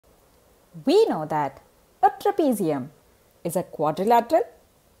We know that a trapezium is a quadrilateral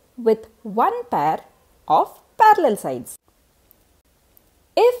with one pair of parallel sides.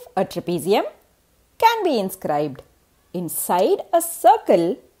 If a trapezium can be inscribed inside a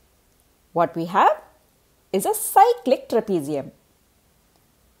circle, what we have is a cyclic trapezium.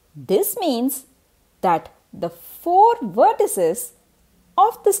 This means that the four vertices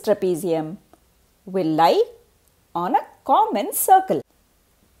of this trapezium will lie on a common circle.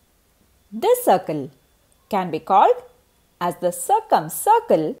 This circle can be called as the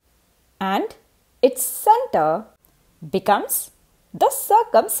circumcircle and its center becomes the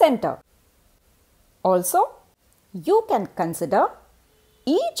circumcenter. Also, you can consider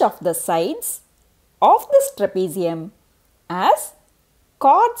each of the sides of this trapezium as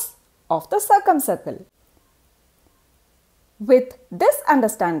chords of the circumcircle. With this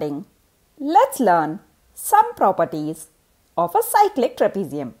understanding, let's learn some properties of a cyclic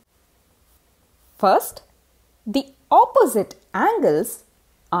trapezium. First, the opposite angles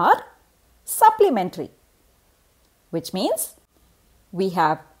are supplementary, which means we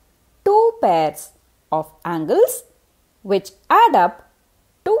have two pairs of angles which add up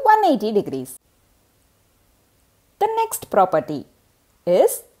to 180 degrees. The next property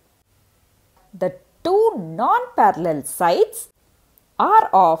is the two non-parallel sides are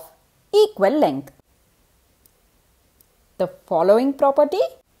of equal length. The following property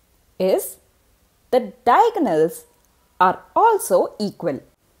is the diagonals are also equal.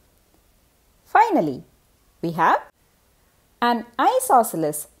 Finally, we have an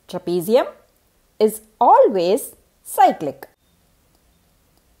isosceles trapezium is always cyclic.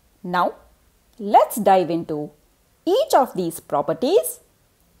 Now, let's dive into each of these properties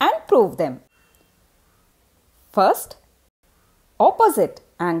and prove them. First, opposite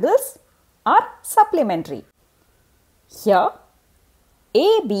angles are supplementary. Here,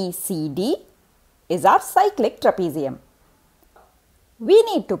 ABCD is our cyclic trapezium. We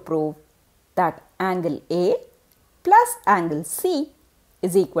need to prove that angle A plus angle C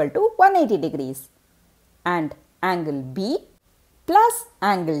is equal to 180 degrees and angle B plus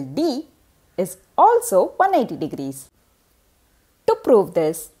angle D is also 180 degrees. To prove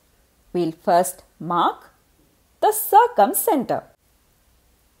this, we'll first mark the circumcenter.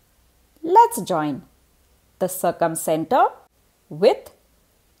 Let's join the circumcenter with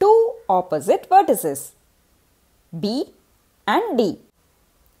two opposite vertices, B and D.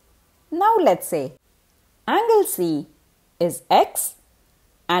 Now let's say angle C is X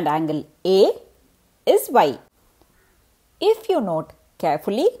and angle A is Y. If you note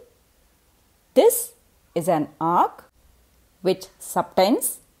carefully, this is an arc which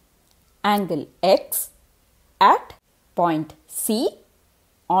subtends angle X at point C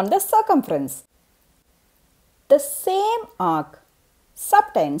on the circumference. The same arc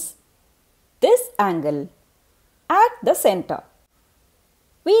subtends this angle at the center.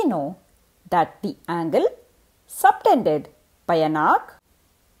 We know that the angle subtended by an arc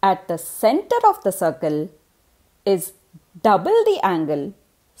at the center of the circle is double the angle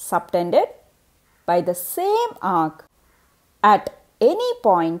subtended by the same arc at any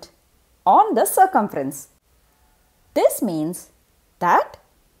point on the circumference. This means that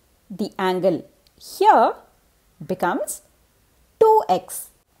the angle here becomes 2x.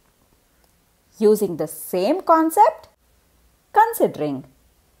 Using the same concept, considering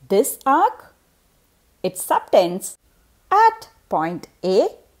this arc, it subtends at point A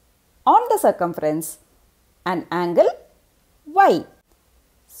on the circumference an angle y.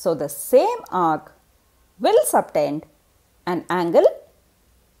 So the same arc will subtend an angle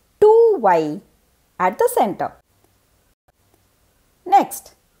 2y at the center.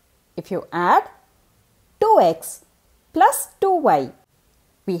 Next, if you add 2x plus 2y,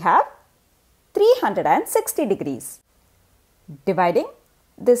 we have 360 degrees. Dividing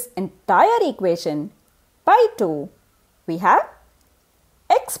this entire equation by 2, we have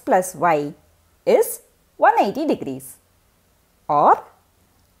x plus y is 180 degrees, or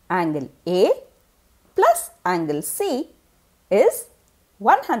angle A plus angle C is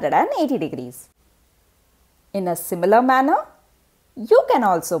 180 degrees. In a similar manner, you can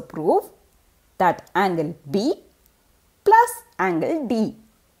also prove that angle B plus angle D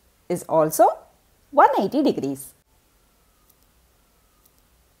is also 180 degrees.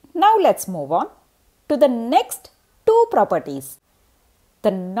 Now let's move on to the next two properties.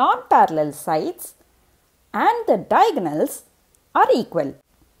 The non-parallel sides and the diagonals are equal.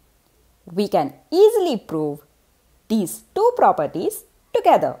 We can easily prove these two properties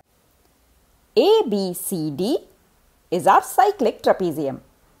together. ABCD is our cyclic trapezium.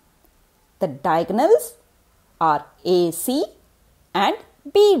 The diagonals are AC and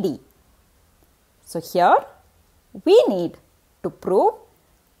BD. So here we need to prove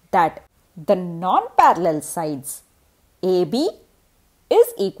that the non-parallel sides AB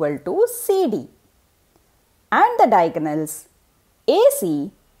is equal to CD and the diagonals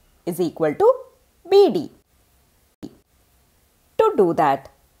AC is equal to BD. To do that,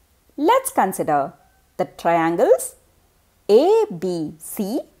 let's consider the triangles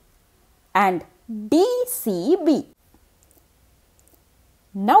ABC and DCB.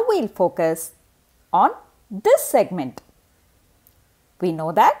 Now we'll focus on this segment. We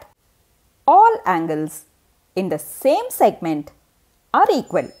know that all angles in the same segment are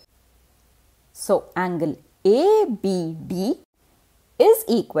equal. So angle ABD is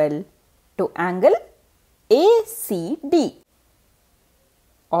equal to angle ACD.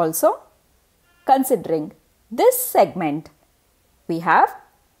 Also, considering this segment, we have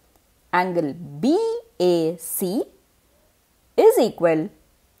angle BAC is equal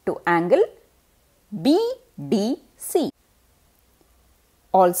to angle BDC.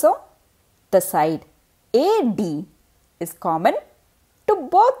 Also, the side AD is common to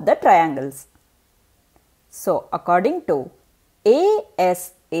both the triangles. So, according to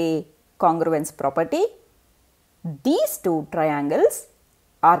ASA congruence property, these two triangles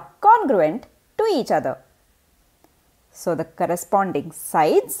are congruent to each other. So, the corresponding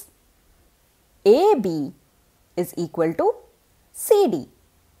sides AB is equal to CD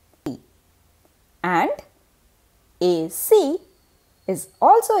and AC is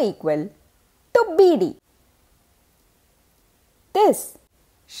also equal to BD. This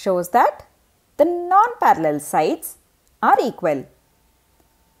shows that the non-parallel sides are equal,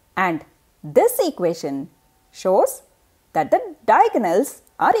 and this equation shows that the diagonals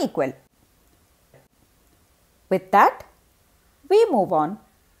are equal. With that, we move on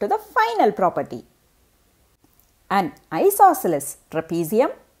to the final property. An isosceles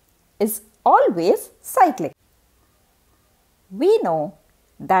trapezium is always cyclic. We know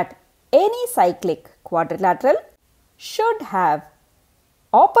that any cyclic quadrilateral should have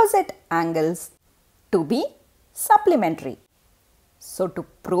opposite angles to be supplementary. So, to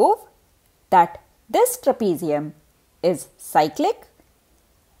prove that this trapezium is cyclic,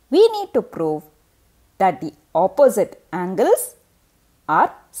 we need to prove that the opposite angles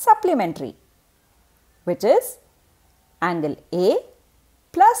are supplementary, which is angle A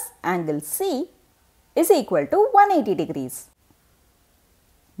plus angle C is equal to 180 degrees.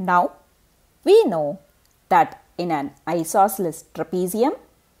 Now, we know that in an isosceles trapezium,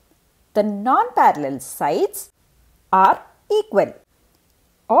 the non-parallel sides are equal.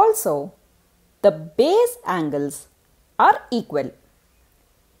 Also, the base angles are equal,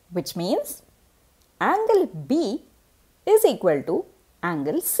 which means angle B is equal to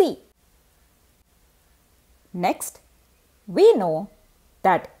angle C. Next, we know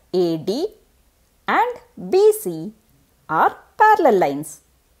that AD and BC are parallel lines.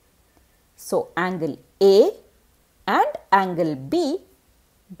 So, angle A and angle B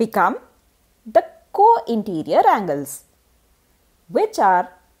become the co-interior angles, which are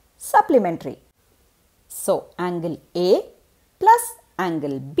supplementary. So, angle A plus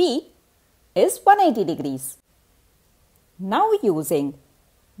angle B is 180 degrees. Now, using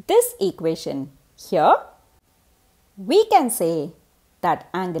this equation here, we can say that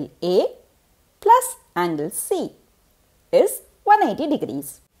angle A plus angle C is 180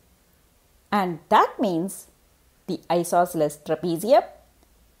 degrees. And that means the isosceles trapezium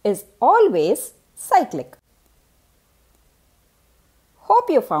is always cyclic. Hope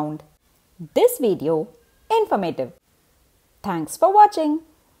you found this video informative. Thanks for watching.